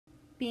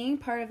Being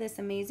part of this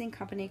amazing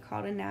company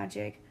called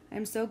Enagic,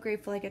 I'm so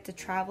grateful I get to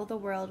travel the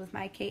world with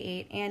my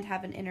K8 and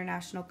have an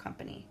international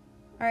company.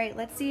 Alright,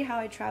 let's see how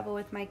I travel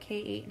with my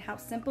K8 and how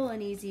simple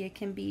and easy it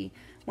can be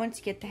once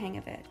you get the hang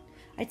of it.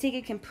 I take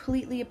it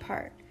completely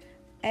apart.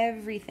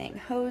 Everything,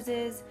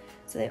 hoses,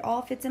 so that it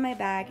all fits in my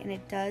bag and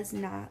it does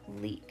not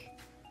leak.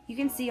 You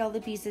can see all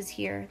the pieces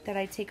here that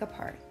I take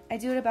apart. I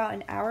do it about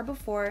an hour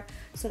before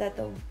so that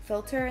the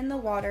filter and the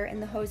water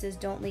and the hoses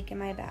don't leak in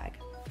my bag.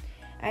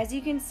 As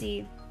you can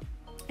see,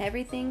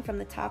 everything from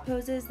the top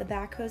hoses, the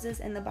back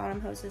hoses, and the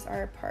bottom hoses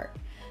are apart.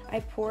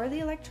 I pour the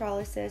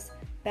electrolysis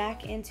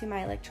back into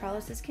my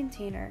electrolysis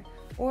container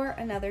or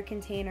another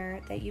container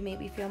that you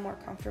maybe feel more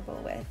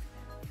comfortable with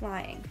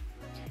flying.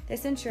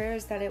 This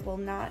ensures that it will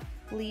not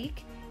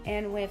leak,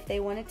 and if they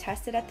want to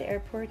test it at the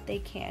airport, they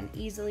can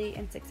easily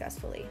and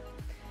successfully.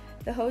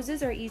 The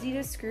hoses are easy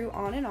to screw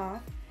on and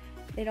off.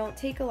 They don't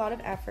take a lot of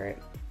effort,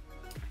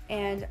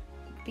 and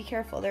be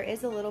careful, there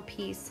is a little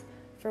piece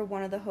for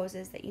one of the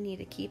hoses that you need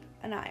to keep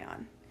an eye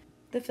on.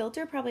 The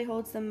filter probably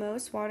holds the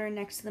most water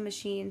next to the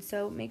machine,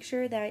 so make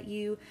sure that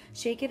you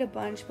shake it a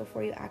bunch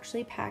before you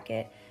actually pack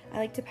it. I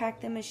like to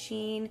pack the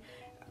machine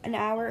an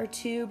hour or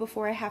two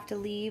before I have to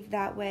leave.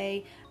 That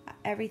way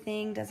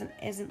everything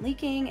isn't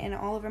leaking and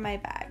all over my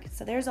bag.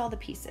 So there's all the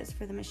pieces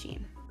for the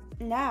machine.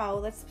 Now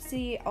let's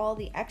see all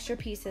the extra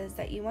pieces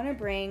that you want to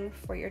bring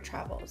for your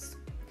travels.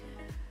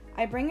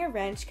 I bring a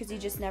wrench because you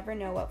just never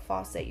know what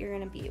faucet you're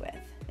going to be with.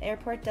 The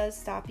airport does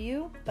stop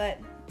you, but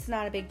it's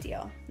not a big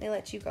deal. They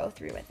let you go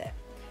through with it.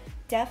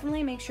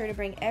 Definitely make sure to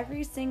bring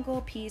every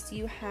single piece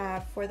you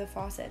have for the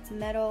faucets.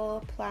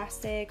 Metal,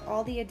 plastic,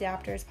 all the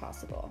adapters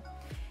possible.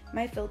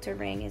 My filter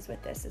ring is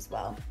with this as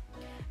well.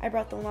 I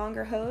brought the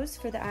longer hose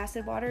for the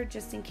acid water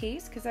just in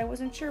case because I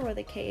wasn't sure where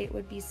the K8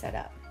 would be set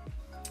up.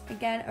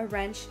 Again, a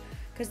wrench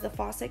because the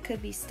faucet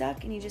could be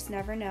stuck and you just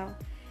never know.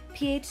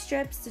 pH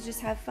strips to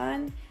just have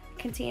fun.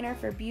 Container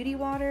for beauty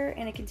water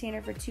and a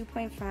container for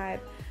 2.5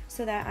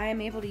 so that I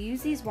am able to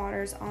use these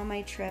waters on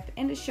my trip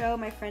and to show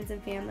my friends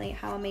and family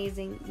how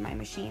amazing my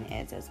machine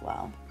is as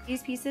well.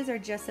 These pieces are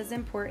just as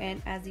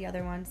important as the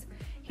other ones.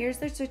 Here's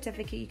the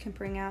certificate you can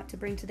bring out to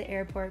bring to the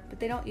airport,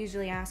 but they don't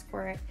usually ask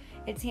for it.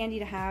 It's handy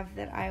to have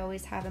that I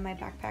always have in my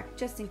backpack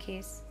just in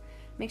case.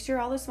 Make sure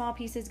all the small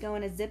pieces go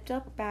in a zipped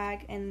up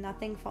bag and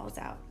nothing falls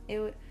out.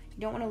 You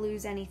don't want to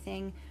lose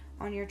anything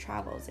on your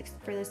travels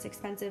for this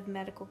expensive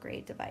medical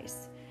grade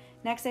device.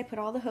 Next, I put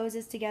all the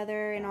hoses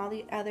together and all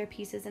the other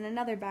pieces in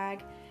another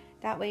bag.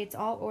 That way it's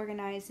all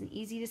organized and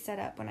easy to set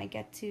up when I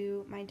get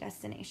to my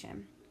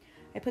destination.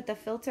 I put the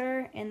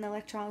filter and the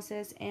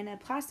electrolysis in a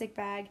plastic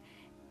bag,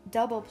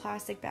 double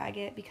plastic bag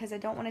it because I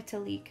don't want it to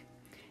leak.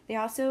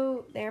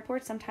 The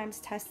airports sometimes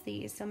test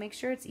these, so make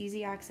sure it's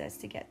easy access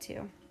to get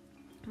to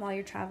while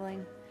you're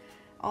traveling.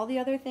 All the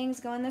other things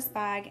go in this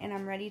bag and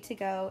I'm ready to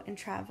go and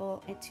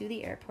travel to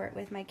the airport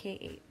with my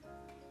K8.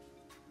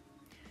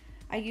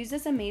 I use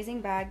this amazing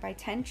bag by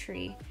 10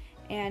 Tree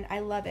and I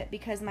love it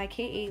because my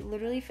K8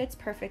 literally fits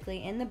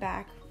perfectly in the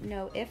back,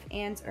 no ifs,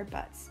 ands, or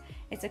buts.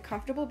 It's a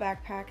comfortable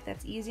backpack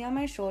that's easy on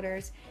my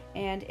shoulders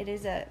and it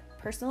is a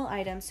personal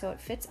item so it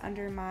fits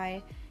under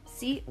my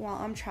seat while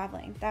I'm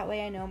traveling. That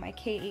way I know my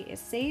K8 is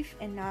safe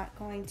and not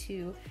going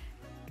to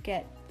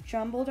get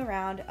jumbled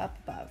around up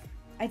above.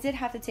 I did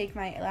have to take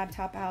my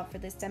laptop out for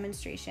this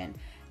demonstration.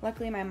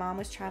 Luckily my mom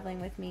was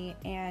traveling with me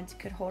and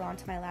could hold on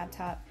to my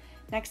laptop.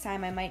 Next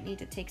time I might need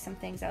to take some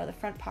things out of the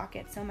front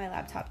pocket so my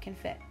laptop can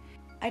fit.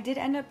 I did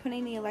end up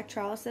putting the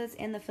electrolysis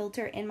and the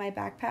filter in my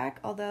backpack,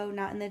 although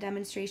not in the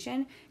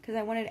demonstration, because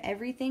I wanted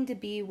everything to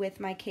be with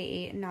my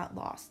K8 and not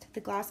lost. The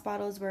glass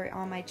bottles were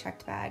on my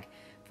checked bag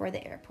for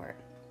the airport.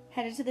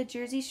 Headed to the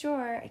Jersey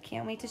Shore. I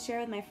can't wait to share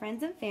with my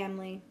friends and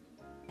family.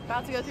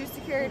 About to go through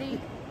security.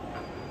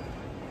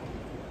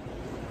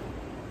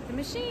 The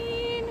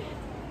machine.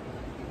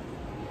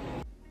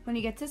 When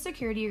you get to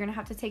security, you're going to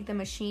have to take the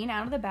machine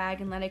out of the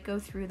bag and let it go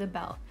through the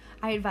belt.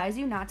 I advise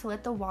you not to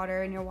let the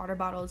water in your water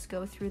bottles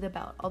go through the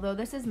belt. Although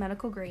this is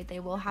medical grade,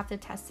 they will have to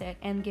test it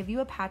and give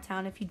you a pat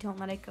down if you don't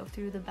let it go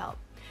through the belt.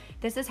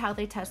 This is how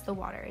they test the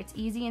water. It's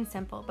easy and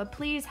simple, but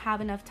please have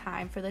enough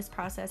time for this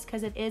process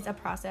because it is a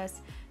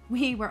process.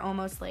 We were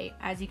almost late,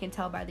 as you can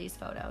tell by these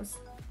photos.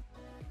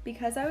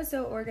 Because I was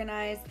so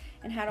organized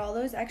and had all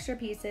those extra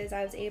pieces,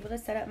 I was able to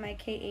set up my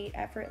K8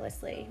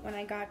 effortlessly when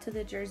I got to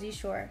the Jersey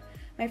Shore.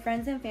 My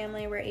friends and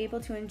family were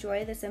able to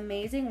enjoy this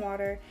amazing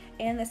water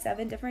and the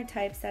 7 different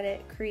types that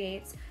it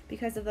creates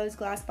because of those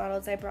glass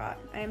bottles I brought.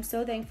 I am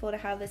so thankful to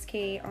have this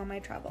K8 on my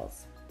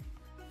travels.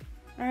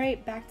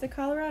 Alright, back to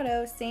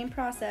Colorado, same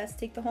process.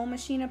 Take the whole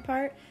machine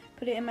apart,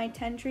 put it in my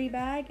 10 Tree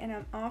bag, and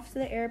I'm off to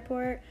the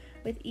airport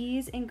with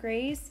ease and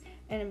grace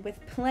and with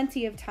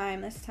plenty of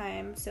time this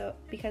time, so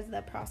because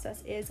the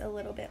process is a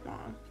little bit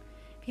long.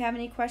 If you have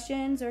any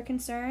questions or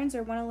concerns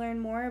or want to learn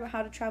more about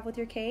how to travel with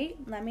your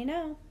K8, let me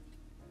know.